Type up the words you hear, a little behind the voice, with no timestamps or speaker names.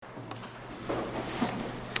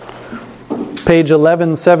page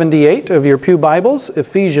 1178 of your Pew Bibles,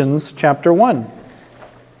 Ephesians chapter 1.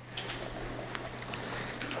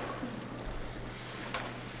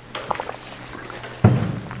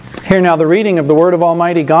 Hear now the reading of the Word of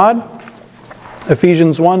Almighty God,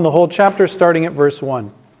 Ephesians 1, the whole chapter, starting at verse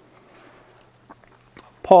 1.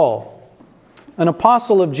 Paul, an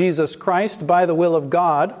apostle of Jesus Christ by the will of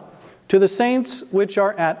God, to the saints which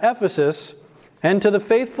are at Ephesus, and to the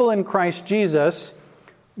faithful in Christ Jesus,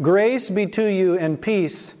 grace be to you and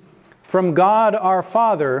peace from God our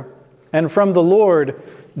Father and from the Lord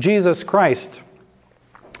Jesus Christ.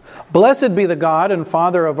 Blessed be the God and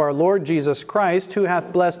Father of our Lord Jesus Christ, who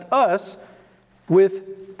hath blessed us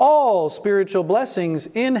with all spiritual blessings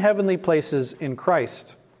in heavenly places in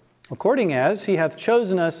Christ, according as He hath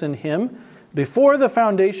chosen us in Him before the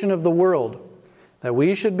foundation of the world, that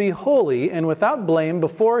we should be holy and without blame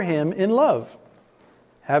before Him in love,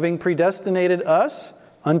 having predestinated us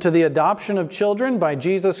unto the adoption of children by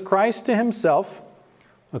Jesus Christ to Himself,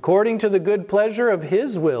 according to the good pleasure of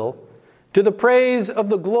His will, to the praise of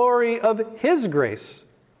the glory of His grace,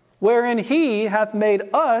 wherein He hath made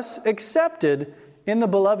us accepted in the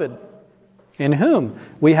Beloved, in whom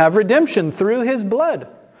we have redemption through His blood,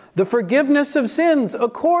 the forgiveness of sins,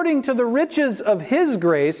 according to the riches of His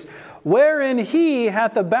grace, wherein He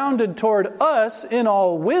hath abounded toward us in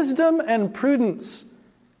all wisdom and prudence,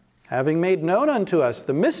 having made known unto us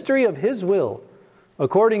the mystery of His will,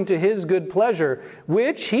 according to His good pleasure,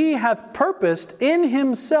 which He hath purposed in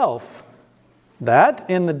Himself, that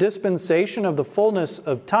in the dispensation of the fullness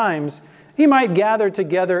of times He might gather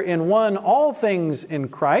together in one all things in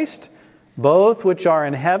Christ, both which are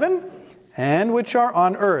in heaven and which are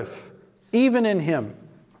on earth, even in Him,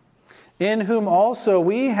 in whom also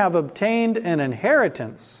we have obtained an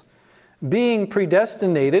inheritance, being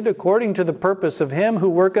predestinated according to the purpose of Him who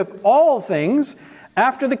worketh all things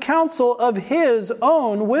after the counsel of His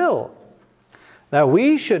own will, that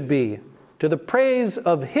we should be to the praise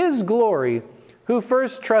of His glory, who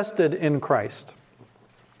first trusted in Christ,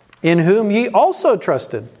 in whom ye also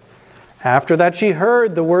trusted, after that ye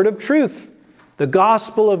heard the word of truth, the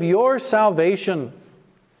gospel of your salvation,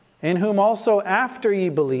 in whom also after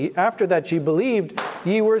that ye believed,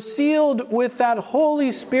 ye were sealed with that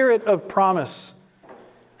Holy Spirit of promise,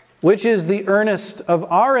 which is the earnest of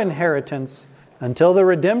our inheritance until the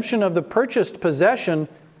redemption of the purchased possession,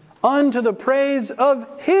 unto the praise of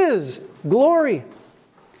His glory.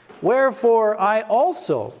 Wherefore I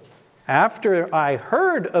also, after I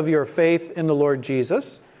heard of your faith in the Lord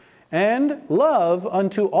Jesus, and love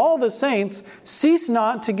unto all the saints, cease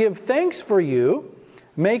not to give thanks for you,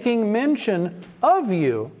 making mention of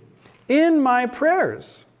you in my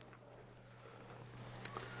prayers.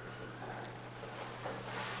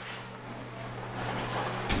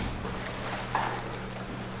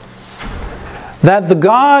 That the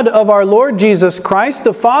God of our Lord Jesus Christ,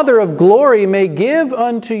 the Father of glory, may give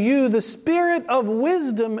unto you the spirit of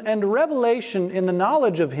wisdom and revelation in the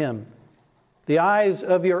knowledge of Him, the eyes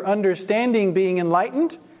of your understanding being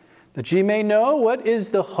enlightened, that ye may know what is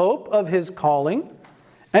the hope of His calling,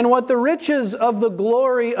 and what the riches of the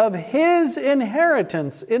glory of His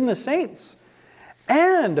inheritance in the saints,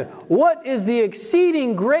 and what is the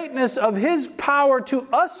exceeding greatness of His power to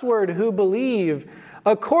usward who believe,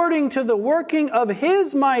 according to the working of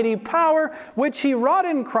His mighty power, which He wrought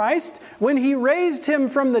in Christ, when He raised Him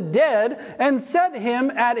from the dead, and set Him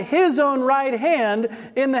at His own right hand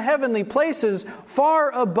in the heavenly places,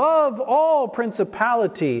 far above all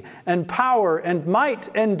principality, and power, and might,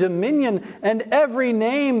 and dominion, and every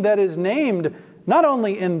name that is named, not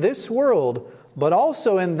only in this world, but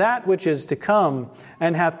also in that which is to come,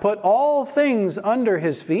 and hath put all things under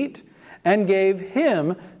His feet, and gave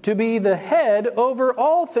Him to be the head over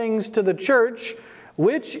all things to the church,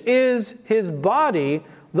 which is His body,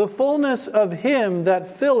 the fullness of Him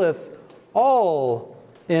that filleth all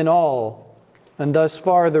in all. And thus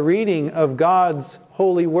far the reading of God's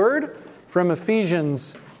holy word from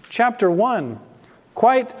Ephesians chapter 1.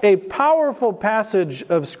 Quite a powerful passage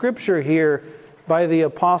of Scripture here by the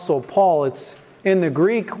Apostle Paul. It's in the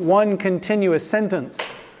Greek one continuous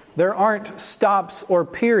sentence. There aren't stops or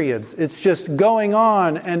periods. It's just going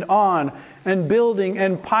on and building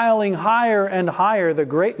and piling higher and higher the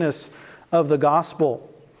greatness of the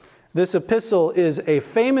gospel. This epistle is a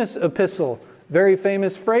famous epistle. Very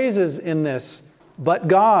famous phrases in this. But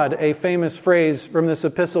God, a famous phrase from this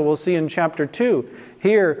epistle we'll see in chapter 2.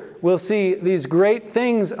 Here we'll see these great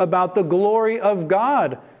things about the glory of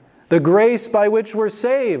God, the grace by which we're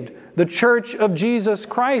saved, the church of Jesus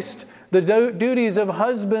Christ, the duties of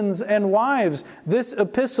husbands and wives. This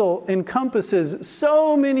epistle encompasses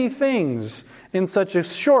so many things in such a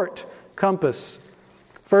short, compass.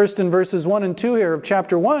 First, in verses 1 and 2 here of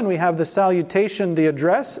chapter 1, we have the salutation, the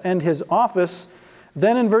address, and his office.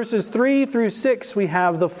 Then in verses 3 through 6, we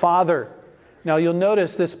have the Father. Now you'll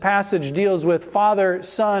notice this passage deals with Father,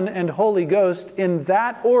 Son, and Holy Ghost in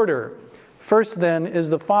that order. First then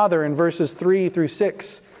is the Father in verses 3 through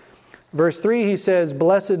 6. Verse 3, he says,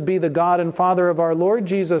 "Blessed be the God and Father of our Lord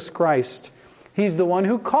Jesus Christ." He's the one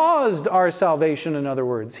who caused our salvation, in other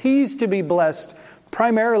words. He's to be blessed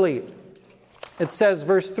primarily. It says,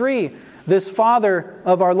 verse 3, "This Father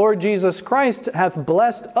of our Lord Jesus Christ hath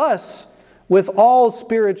blessed us with all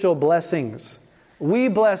spiritual blessings." We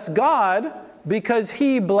bless God because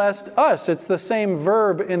He blessed us. It's the same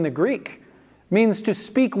verb in the Greek. It means to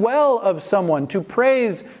speak well of someone, to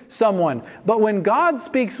praise someone. But when God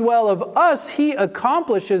speaks well of us, He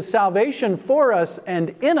accomplishes salvation for us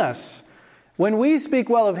and in us. When we speak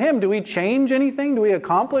well of Him, do we change anything? Do we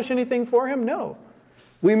accomplish anything for Him? No.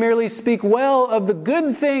 We merely speak well of the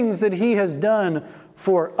good things that He has done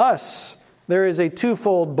for us. There is a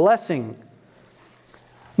twofold blessing.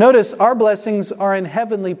 Notice our blessings are in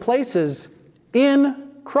heavenly places in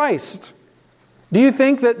Christ. Do you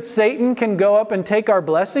think that Satan can go up and take our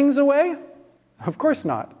blessings away? Of course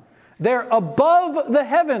not. They're above the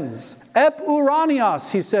heavens. Ep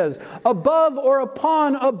uranios, he says. Above or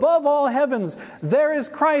upon, above all heavens. There is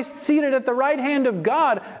Christ seated at the right hand of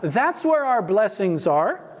God. That's where our blessings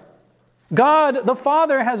are. God, the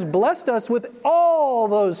Father, has blessed us with all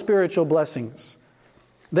those spiritual blessings.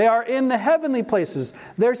 They are in the heavenly places.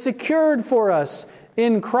 They're secured for us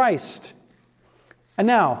in Christ. And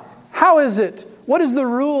now, how is it? What is the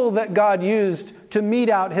rule that God used to mete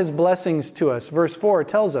out His blessings to us? Verse 4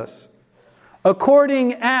 tells us,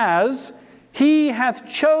 "According as He hath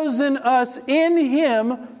chosen us in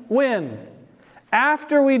Him," when?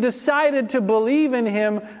 After we decided to believe in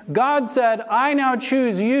Him, God said, "I now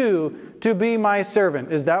choose you to be my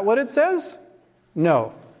servant." Is that what it says?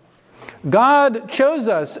 No. God chose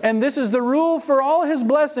us, and this is the rule for all His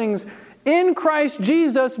blessings, in Christ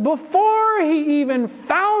Jesus before He even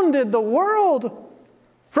founded the world,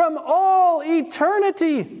 from all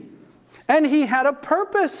eternity. And He had a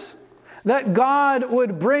purpose, that God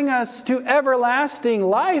would bring us to everlasting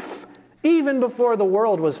life even before the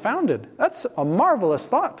world was founded. That's a marvelous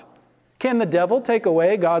thought. Can the devil take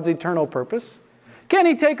away God's eternal purpose? Can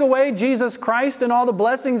he take away Jesus Christ and all the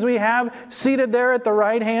blessings we have seated there at the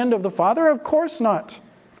right hand of the Father? Of course not.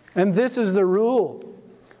 And this is the rule.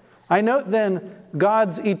 I note then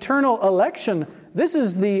God's eternal election. This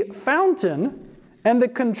is the fountain and the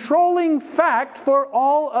controlling fact for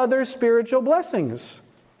all other spiritual blessings.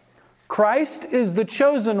 Christ is the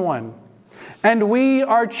chosen one, and we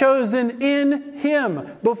are chosen in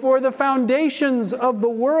Him before the foundations of the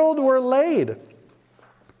world were laid.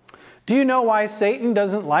 Do you know why Satan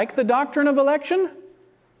doesn't like the doctrine of election?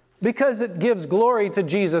 Because it gives glory to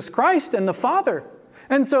Jesus Christ and the Father.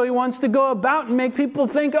 And so he wants to go about and make people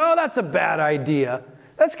think, "Oh, that's a bad idea.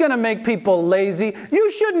 That's going to make people lazy.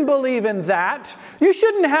 You shouldn't believe in that. You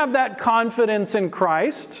shouldn't have that confidence in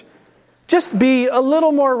Christ. Just be a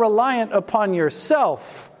little more reliant upon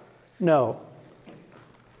yourself." No.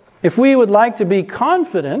 If we would like to be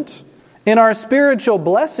confident in our spiritual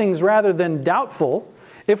blessings rather than doubtful,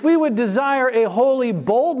 if we would desire a holy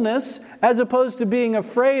boldness as opposed to being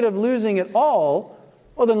afraid of losing it all,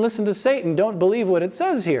 well then listen to Satan. Don't believe what it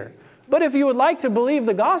says here. But if you would like to believe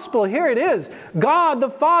the gospel, here it is. God the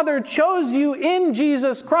Father chose you in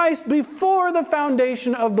Jesus Christ before the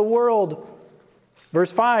foundation of the world.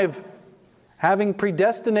 Verse 5, "Having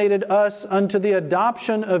predestinated us unto the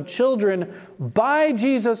adoption of children by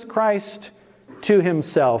Jesus Christ to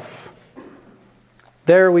Himself."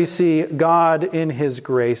 There we see God in His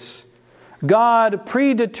grace. God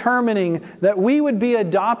predetermining that we would be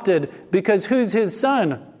adopted because who's His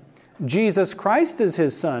Son? Jesus Christ is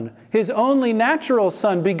His Son, His only natural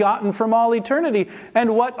Son, begotten from all eternity.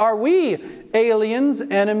 And what are we? Aliens,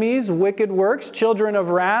 enemies, wicked works, children of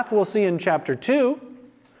wrath, we'll see in chapter 2.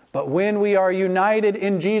 But when we are united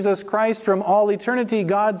in Jesus Christ from all eternity,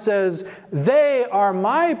 God says, "They are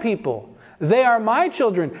my people. They are my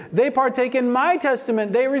children. They partake in my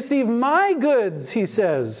testament. They receive my goods," He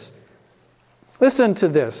says. Listen to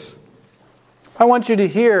this. I want you to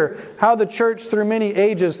hear how the church through many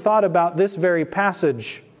ages thought about this very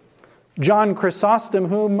passage. John Chrysostom,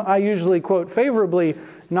 whom I usually quote favorably,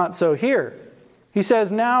 not so here. He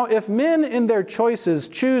says, "Now if men in their choices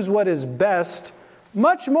choose what is best,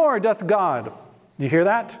 much more doth God." You hear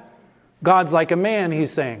that? God's like a man,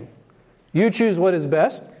 he's saying. You choose what is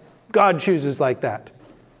best, God chooses like that.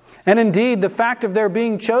 And indeed, the fact of their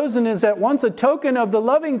being chosen is at once a token of the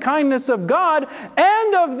loving kindness of God and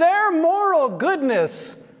and of their moral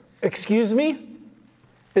goodness. Excuse me?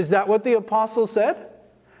 Is that what the apostle said?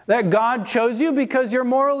 That God chose you because you're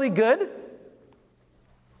morally good?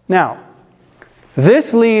 Now,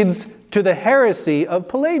 this leads to the heresy of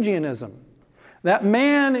Pelagianism. That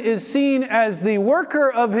man is seen as the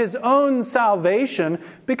worker of his own salvation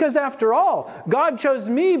because, after all, God chose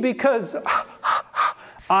me because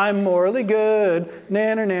I'm morally good.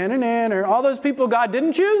 Nanner, nanner, nanner. All those people God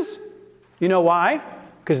didn't choose? You know why?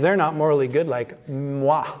 Because they're not morally good like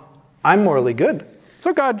moi. I'm morally good.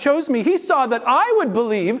 So God chose me. He saw that I would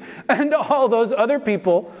believe, and all those other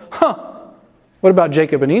people, What about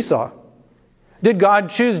Jacob and Esau? Did God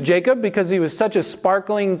choose Jacob because he was such a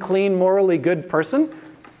sparkling, clean, morally good person? You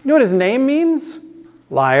know what his name means?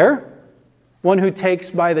 Liar. One who takes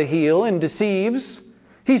by the heel and deceives.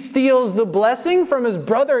 He steals the blessing from his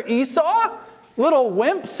brother Esau. Little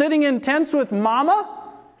wimp sitting in tents with mama.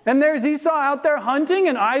 And there's Esau out there hunting,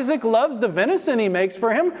 and Isaac loves the venison he makes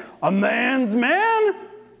for him. A man's man.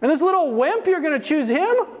 And this little wimp, you're going to choose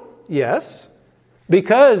him? Yes.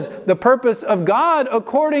 Because the purpose of God,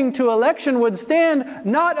 according to election, would stand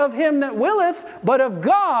not of him that willeth, but of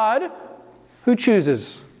God who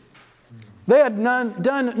chooses. They had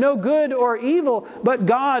done no good or evil, but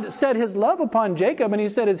God set his love upon Jacob, and he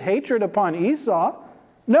set his hatred upon Esau.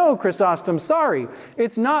 No, Chrysostom, sorry.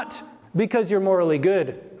 It's not because you're morally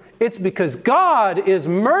good. It's because God is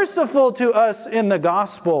merciful to us in the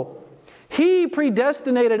gospel. He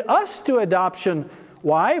predestinated us to adoption.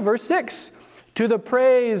 Why? Verse 6. To the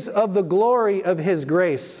praise of the glory of his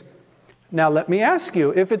grace. Now let me ask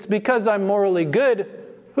you, if it's because I'm morally good,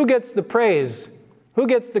 who gets the praise? Who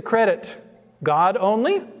gets the credit? God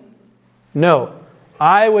only? No.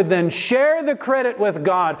 I would then share the credit with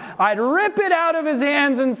God. I'd rip it out of his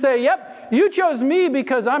hands and say, yep, you chose me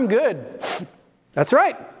because I'm good. That's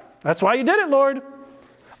right. That's why you did it, Lord.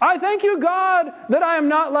 I thank you, God, that I am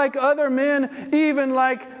not like other men, even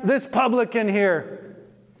like this publican here.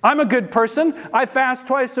 I'm a good person. I fast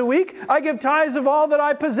twice a week. I give tithes of all that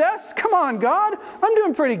I possess. Come on, God. I'm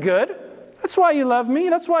doing pretty good. That's why you love me.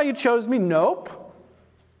 That's why you chose me. Nope.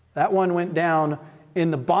 That one went down in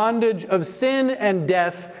the bondage of sin and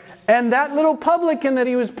death. And that little publican that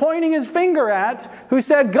he was pointing his finger at, who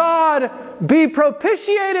said, God, be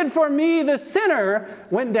propitiated for me, the sinner,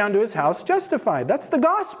 went down to his house justified. That's the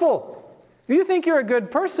gospel. If you think you're a good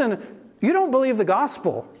person, you don't believe the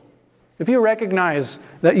gospel. If you recognize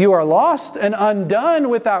that you are lost and undone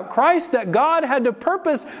without Christ, that God had to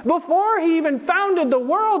purpose before he even founded the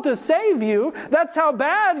world to save you, that's how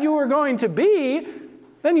bad you were going to be,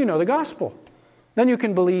 then you know the gospel. Then you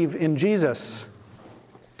can believe in Jesus.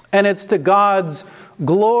 And it's to God's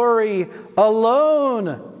glory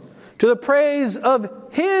alone, to the praise of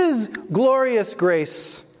his glorious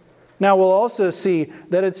grace. Now we'll also see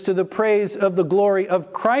that it's to the praise of the glory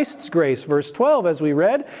of Christ's grace, verse 12 as we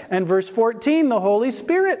read, and verse 14, the Holy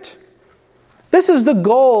Spirit. This is the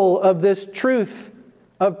goal of this truth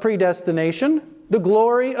of predestination, the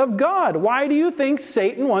glory of God. Why do you think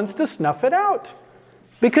Satan wants to snuff it out?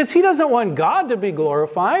 Because he doesn't want God to be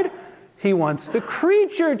glorified. He wants the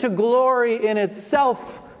creature to glory in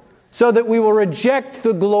itself so that we will reject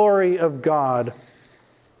the glory of God.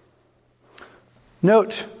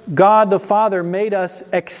 Note, God the Father made us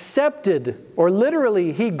accepted, or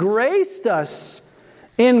literally, he graced us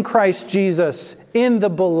in Christ Jesus, in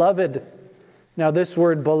the beloved. Now this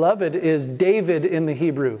word beloved is David in the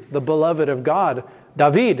Hebrew, the beloved of God.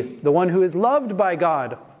 David, the one who is loved by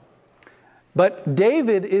God. But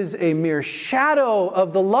David is a mere shadow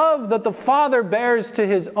of the love that the Father bears to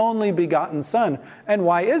his only begotten Son. And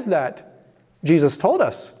why is that? Jesus told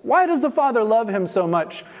us. Why does the Father love him so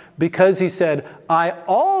much? Because he said, I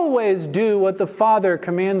always do what the Father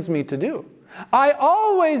commands me to do. I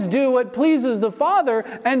always do what pleases the Father,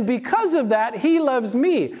 and because of that, he loves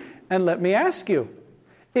me. And let me ask you,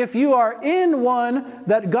 if you are in one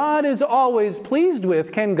that God is always pleased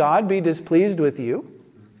with, can God be displeased with you?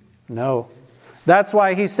 No. That's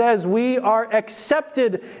why he says we are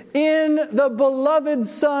accepted in the beloved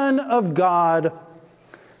Son of God.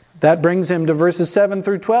 That brings him to verses 7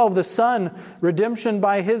 through 12. The Son, redemption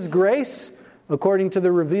by his grace, according to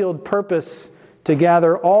the revealed purpose to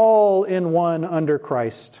gather all in one under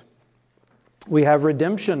Christ. We have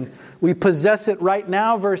redemption. We possess it right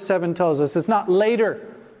now, verse 7 tells us. It's not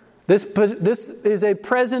later. This is a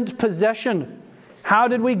present possession. How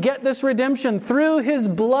did we get this redemption? Through his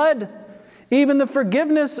blood. Even the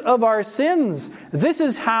forgiveness of our sins. This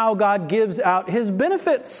is how God gives out his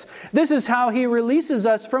benefits. This is how he releases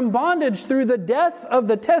us from bondage. Through the death of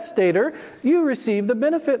the testator, you receive the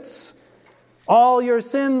benefits. All your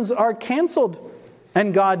sins are canceled.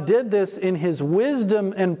 And God did this in His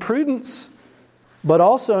wisdom and prudence. But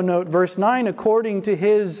also note verse 9, according to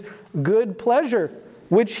His good pleasure,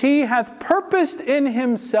 which He hath purposed in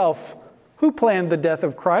Himself. Who planned the death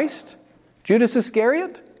of Christ? Judas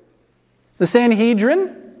Iscariot? The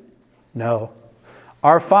Sanhedrin? No.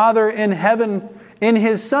 Our Father in heaven, in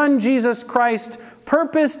His Son Jesus Christ,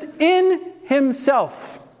 purposed in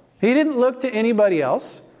Himself. He didn't look to anybody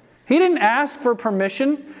else. He didn't ask for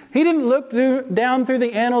permission. He didn't look down through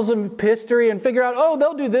the annals of history and figure out, oh,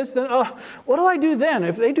 they'll do this. Then, what do I do then?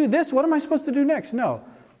 If they do this, what am I supposed to do next? No.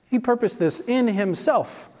 He purposed this in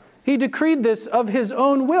Himself. He decreed this of His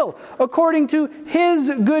own will, according to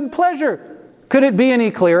His good pleasure. Could it be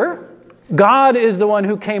any clearer? God is the one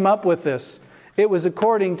who came up with this. It was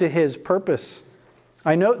according to His purpose.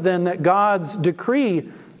 I note then that God's decree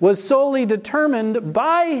was solely determined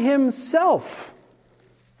by Himself.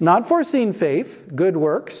 Not foreseen faith, good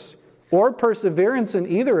works, or perseverance in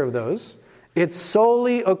either of those. It's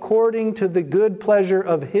solely according to the good pleasure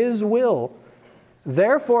of His will.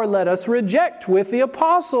 Therefore, let us reject with the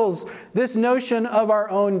apostles this notion of our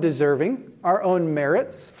own deserving, our own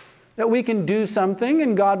merits, that we can do something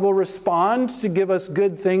and God will respond to give us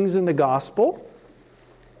good things in the gospel.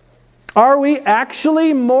 Are we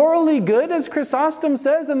actually morally good, as Chrysostom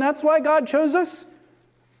says, and that's why God chose us?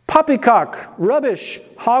 Poppycock, rubbish,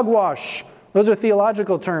 hogwash. Those are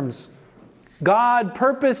theological terms. God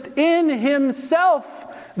purposed in Himself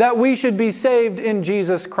that we should be saved in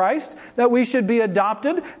Jesus Christ, that we should be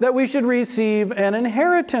adopted, that we should receive an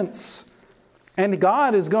inheritance. And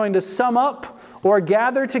God is going to sum up or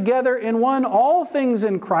gather together in one all things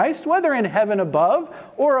in Christ, whether in heaven above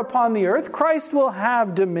or upon the earth. Christ will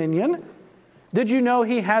have dominion. Did you know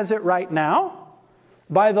He has it right now?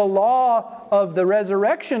 By the law of the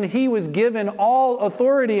resurrection, He was given all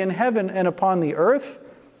authority in heaven and upon the earth.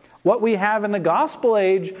 What we have in the gospel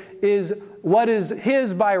age is what is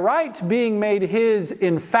His by right being made His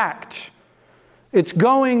in fact. It's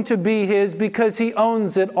going to be His because He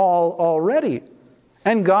owns it all already.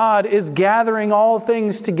 And God is gathering all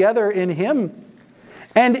things together in Him.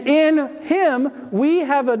 And in Him we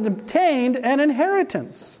have obtained an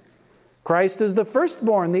inheritance. Christ is the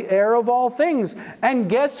firstborn, the heir of all things. And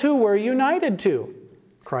guess who we're united to?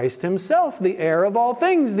 Christ Himself, the heir of all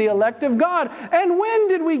things, the elect of God. And when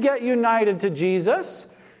did we get united to Jesus?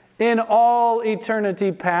 In all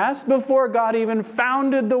eternity past, before God even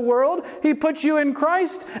founded the world, He put you in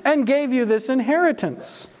Christ and gave you this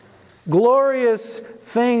inheritance. Glorious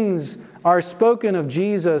things are spoken of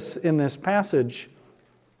Jesus in this passage.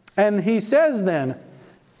 And He says then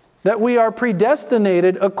that we are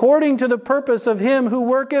predestinated according to the purpose of Him who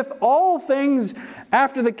worketh all things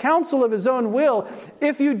after the counsel of His own will.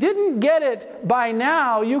 If you didn't get it by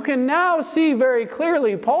now, you can now see very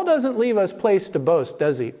clearly. Paul doesn't leave us place to boast,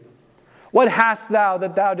 does he? What hast thou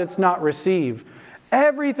that thou didst not receive?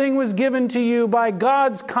 Everything was given to you by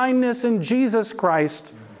God's kindness in Jesus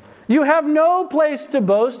Christ. You have no place to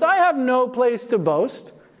boast. I have no place to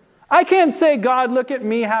boast. I can't say, God, look at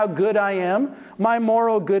me, how good I am. My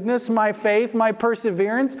moral goodness, my faith, my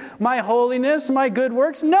perseverance, my holiness, my good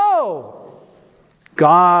works. No!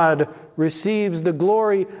 God receives the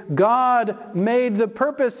glory. God made the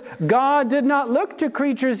purpose. God did not look to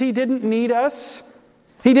creatures. He didn't need us.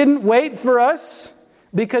 He didn't wait for us.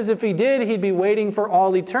 Because if He did, He'd be waiting for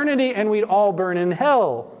all eternity and we'd all burn in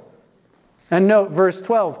hell. And note verse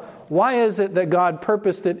 12. Why is it that God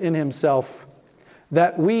purposed it in Himself?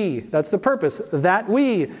 That we, that's the purpose, that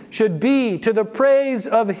we should be to the praise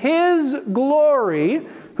of His glory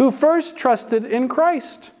who first trusted in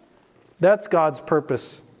Christ. That's God's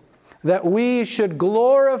purpose. That we should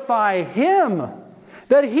glorify Him.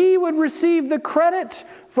 That He would receive the credit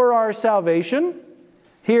for our salvation.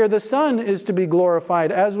 Here the Son is to be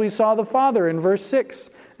glorified, as we saw the Father in verse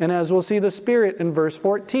 6, and as we'll see the Spirit in verse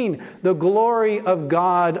 14. The glory of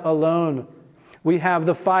God alone. We have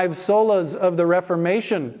the 5 solas of the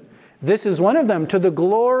Reformation. This is one of them. To the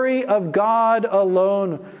glory of God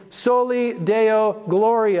alone. Soli Deo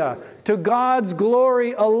Gloria. To God's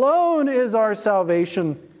glory alone is our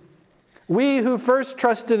salvation. We who first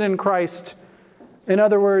trusted in Christ. In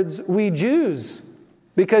other words, we Jews.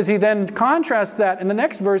 Because he then contrasts that in the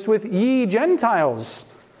next verse with ye Gentiles.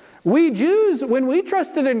 We Jews, when we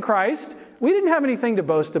trusted in Christ, we didn't have anything to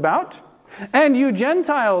boast about. And you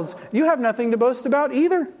Gentiles, you have nothing to boast about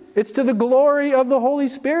either. It's to the glory of the Holy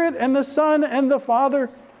Spirit and the Son and the Father.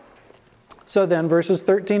 So then, verses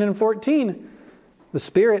 13 and 14. The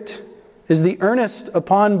Spirit is the earnest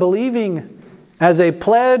upon believing as a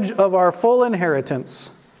pledge of our full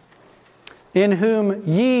inheritance, in whom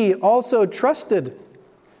ye also trusted,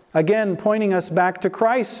 Again, pointing us back to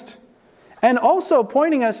Christ. And also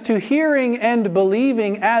pointing us to hearing and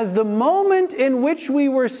believing as the moment in which we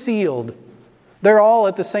were sealed. They're all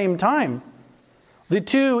at the same time. The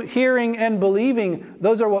two, hearing and believing,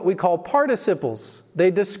 those are what we call participles. They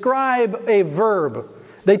describe a verb.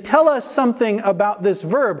 They tell us something about this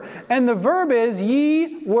verb. And the verb is,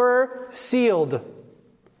 ye were sealed.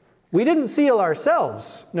 We didn't seal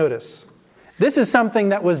ourselves, notice. This is something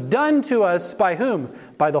that was done to us by whom?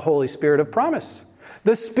 By the Holy Spirit of promise.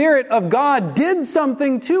 The Spirit of God did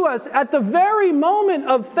something to us at the very moment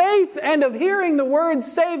of faith and of hearing the word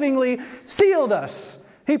savingly, sealed us.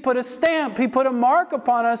 He put a stamp, He put a mark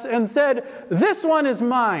upon us and said, this one is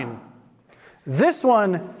mine. This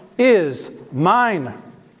one is mine.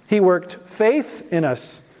 He worked faith in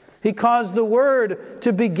us. He caused the word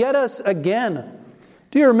to beget us again.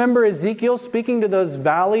 Do you remember Ezekiel speaking to those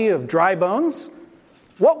valley of dry bones?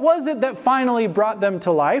 What was it that finally brought them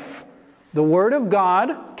to life? The Word of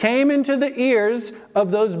God came into the ears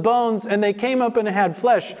of those bones and they came up and had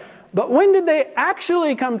flesh. But when did they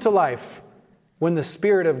actually come to life? When the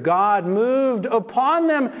Spirit of God moved upon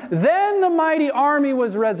them, then the mighty army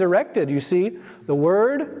was resurrected. You see, the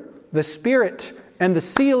Word, the Spirit, and the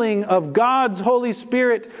sealing of God's Holy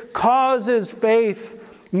Spirit causes faith,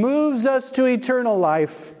 moves us to eternal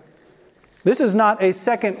life. This is not a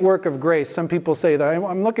second work of grace. Some people say that.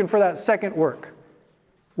 I'm looking for that second work.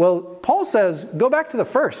 Well, Paul says, go back to the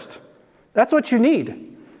first. That's what you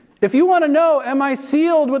need. If you want to know, am I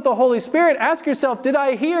sealed with the Holy Spirit? Ask yourself, did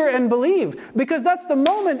I hear and believe? Because that's the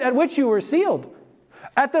moment at which you were sealed.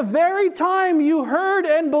 At the very time you heard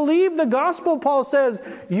and believed the gospel, Paul says,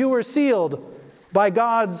 you were sealed by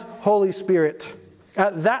God's Holy Spirit.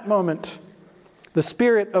 At that moment, the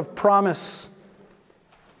Spirit of promise,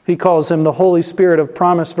 he calls him the Holy Spirit of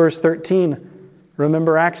promise, verse 13.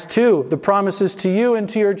 Remember Acts 2, the promises to you and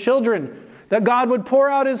to your children, that God would pour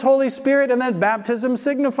out His Holy Spirit and that baptism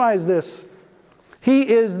signifies this. He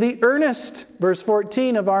is the earnest, verse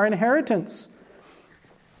 14, of our inheritance.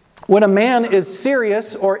 When a man is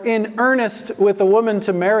serious or in earnest with a woman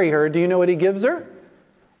to marry her, do you know what he gives her?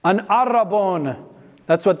 An arrabon.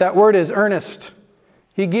 That's what that word is, earnest.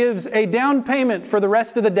 He gives a down payment for the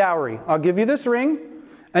rest of the dowry. I'll give you this ring,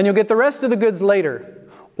 and you'll get the rest of the goods later.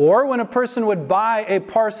 Or when a person would buy a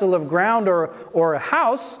parcel of ground or a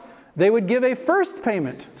house, they would give a first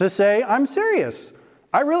payment to say, I'm serious.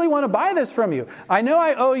 I really want to buy this from you. I know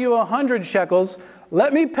I owe you 100 shekels.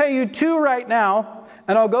 Let me pay you 2 right now,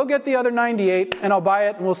 and I'll go get the other 98, and I'll buy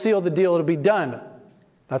it, and we'll seal the deal. It'll be done.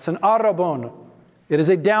 That's an arrabon. It is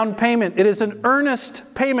a down payment. It is an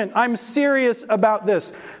earnest payment. I'm serious about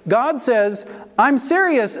this. God says, I'm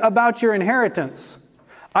serious about your inheritance.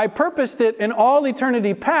 I purposed it in all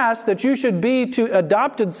eternity past that you should be to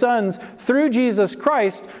adopted sons through Jesus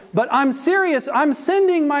Christ, but I'm serious. I'm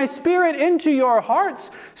sending my Spirit into your hearts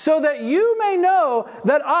so that you may know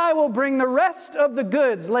that I will bring the rest of the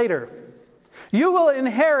goods later. You will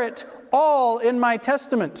inherit all in my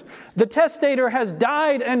testament. The testator has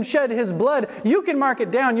died and shed his blood. You can mark it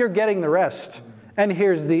down. You're getting the rest. And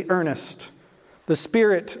here's the earnest. The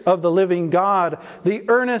Spirit of the living God, the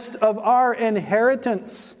earnest of our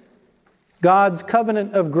inheritance. God's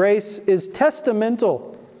covenant of grace is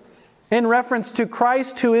testamental in reference to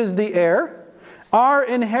Christ, who is the heir. Our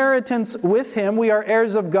inheritance with Him, we are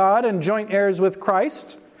heirs of God and joint heirs with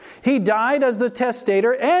Christ. He died as the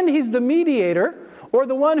testator, and He's the mediator, or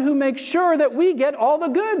the one who makes sure that we get all the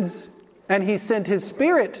goods. And He sent His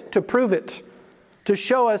Spirit to prove it, to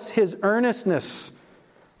show us His earnestness.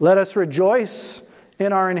 Let us rejoice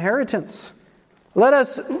in our inheritance. Let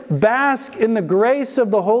us bask in the grace of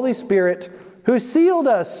the Holy Spirit, who sealed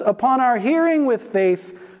us upon our hearing with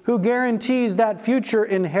faith, who guarantees that future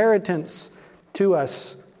inheritance to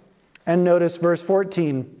us. And notice verse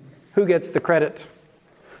 14. Who gets the credit?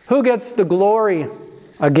 Who gets the glory?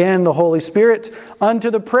 Again, the Holy Spirit, unto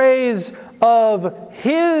the praise of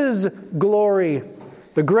His glory.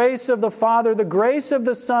 The grace of the Father, the grace of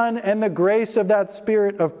the Son, and the grace of that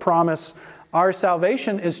Spirit of promise. Our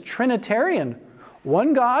salvation is Trinitarian.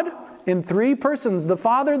 One God in 3 persons, the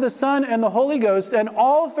Father, the Son, and the Holy Ghost, and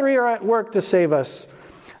all 3 are at work to save us.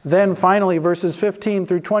 Then finally, verses 15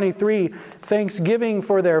 through 23, thanksgiving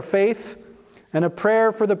for their faith and a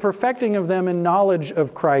prayer for the perfecting of them in knowledge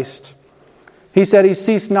of Christ. He said He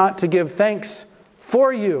ceased not to give thanks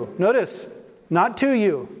for you. Notice, not to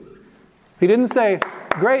you. He didn't say,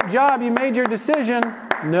 great job, you made your decision.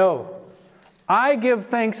 No. I give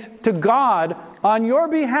thanks to God on your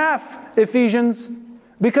behalf, Ephesians,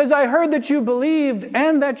 because I heard that you believed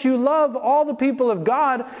and that you love all the people of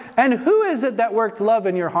God. And who is it that worked love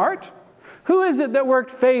in your heart? Who is it that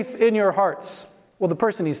worked faith in your hearts? Well, the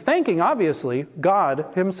person he's thanking, obviously, God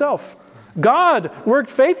himself. God worked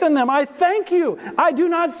faith in them. I thank you. I do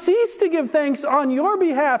not cease to give thanks on your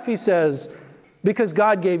behalf, he says, because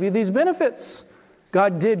God gave you these benefits.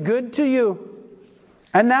 God did good to you.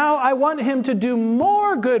 And now I want him to do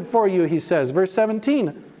more good for you, he says, verse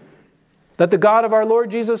 17. That the God of our Lord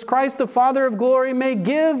Jesus Christ, the Father of glory, may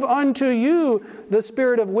give unto you the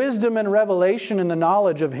spirit of wisdom and revelation in the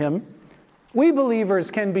knowledge of him. We believers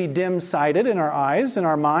can be dim-sighted in our eyes, in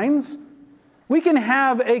our minds. We can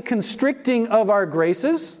have a constricting of our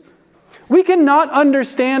graces. We cannot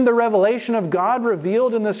understand the revelation of God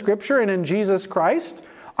revealed in the Scripture and in Jesus Christ.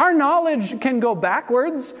 Our knowledge can go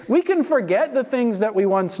backwards. We can forget the things that we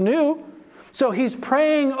once knew. So he's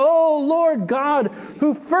praying, oh Lord God,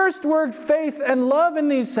 who first worked faith and love in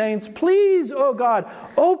these saints, please, oh God,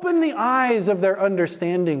 open the eyes of their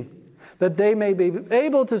understanding, that they may be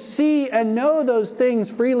able to see and know those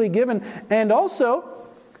things freely given, and also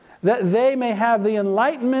that they may have the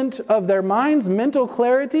enlightenment of their minds, mental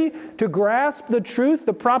clarity, to grasp the truth,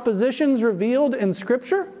 the propositions revealed in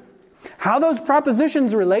Scripture, how those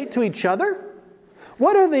propositions relate to each other.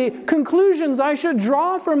 What are the conclusions I should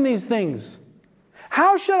draw from these things?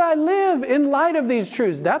 How should I live in light of these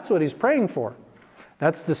truths? That's what he's praying for.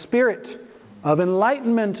 That's the spirit of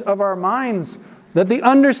enlightenment of our minds, that the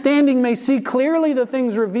understanding may see clearly the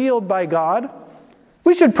things revealed by God.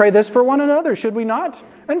 We should pray this for one another, should we not?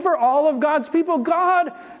 And for all of God's people.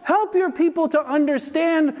 God, help your people to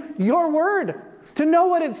understand your word, to know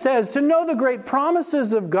what it says, to know the great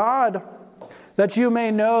promises of God, that you may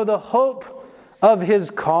know the hope of his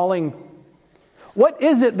calling. What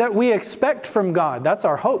is it that we expect from God? That's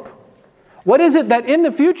our hope. What is it that in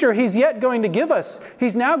the future he's yet going to give us?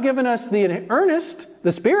 He's now given us the earnest,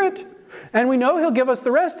 the Spirit, and we know he'll give us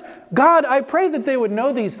the rest. God, I pray that they would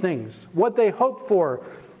know these things, what they hope for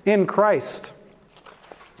in Christ.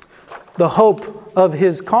 The hope of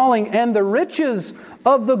his calling and the riches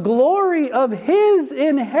of the glory of his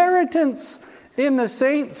inheritance in the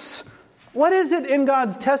saints. What is it in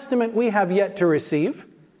God's testament we have yet to receive?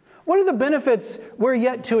 What are the benefits we're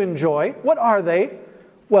yet to enjoy? What are they?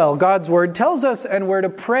 Well, God's word tells us, and we're to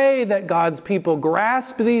pray that God's people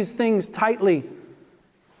grasp these things tightly.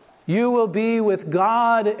 You will be with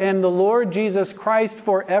God and the Lord Jesus Christ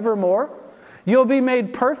forevermore. You'll be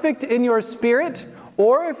made perfect in your spirit,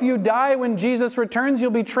 or if you die when Jesus returns,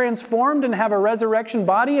 you'll be transformed and have a resurrection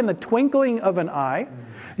body in the twinkling of an eye.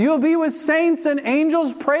 You'll be with saints and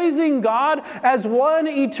angels praising God as one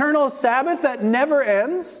eternal Sabbath that never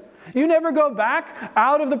ends. You never go back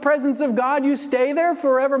out of the presence of God. You stay there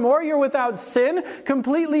forevermore. You're without sin,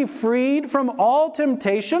 completely freed from all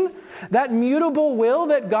temptation. That mutable will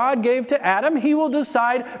that God gave to Adam, he will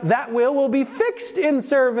decide that will be fixed in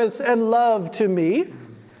service and love to me.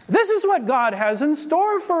 This is what God has in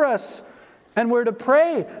store for us. And we're to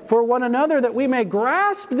pray for one another that we may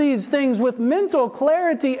grasp these things with mental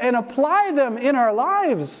clarity and apply them in our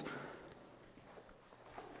lives.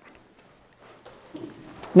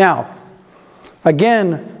 Now,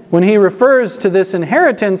 again, when he refers to this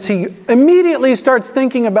inheritance, he immediately starts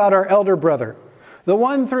thinking about our elder brother, the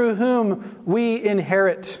one through whom we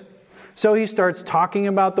inherit. So he starts talking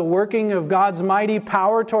about the working of God's mighty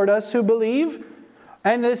power toward us who believe.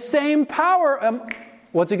 And this same power,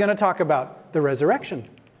 what's he going to talk about? The resurrection.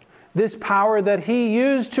 This power that he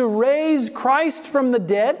used to raise Christ from the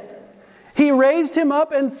dead. He raised him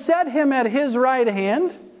up and set him at his right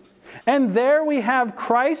hand. And there we have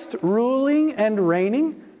Christ ruling and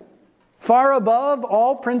reigning, far above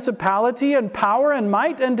all principality and power and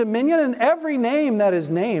might and dominion and every name that is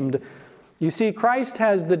named. You see, Christ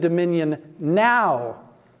has the dominion now.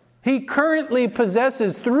 He currently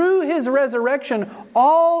possesses, through his resurrection,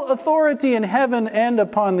 all authority in heaven and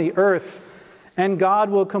upon the earth. And God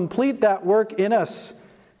will complete that work in us.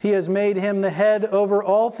 He has made him the head over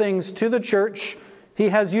all things to the church. He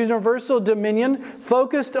has universal dominion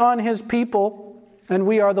focused on his people, and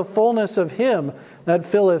we are the fullness of him that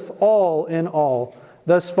filleth all in all.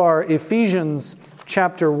 Thus far, Ephesians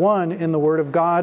chapter 1 in the Word of God.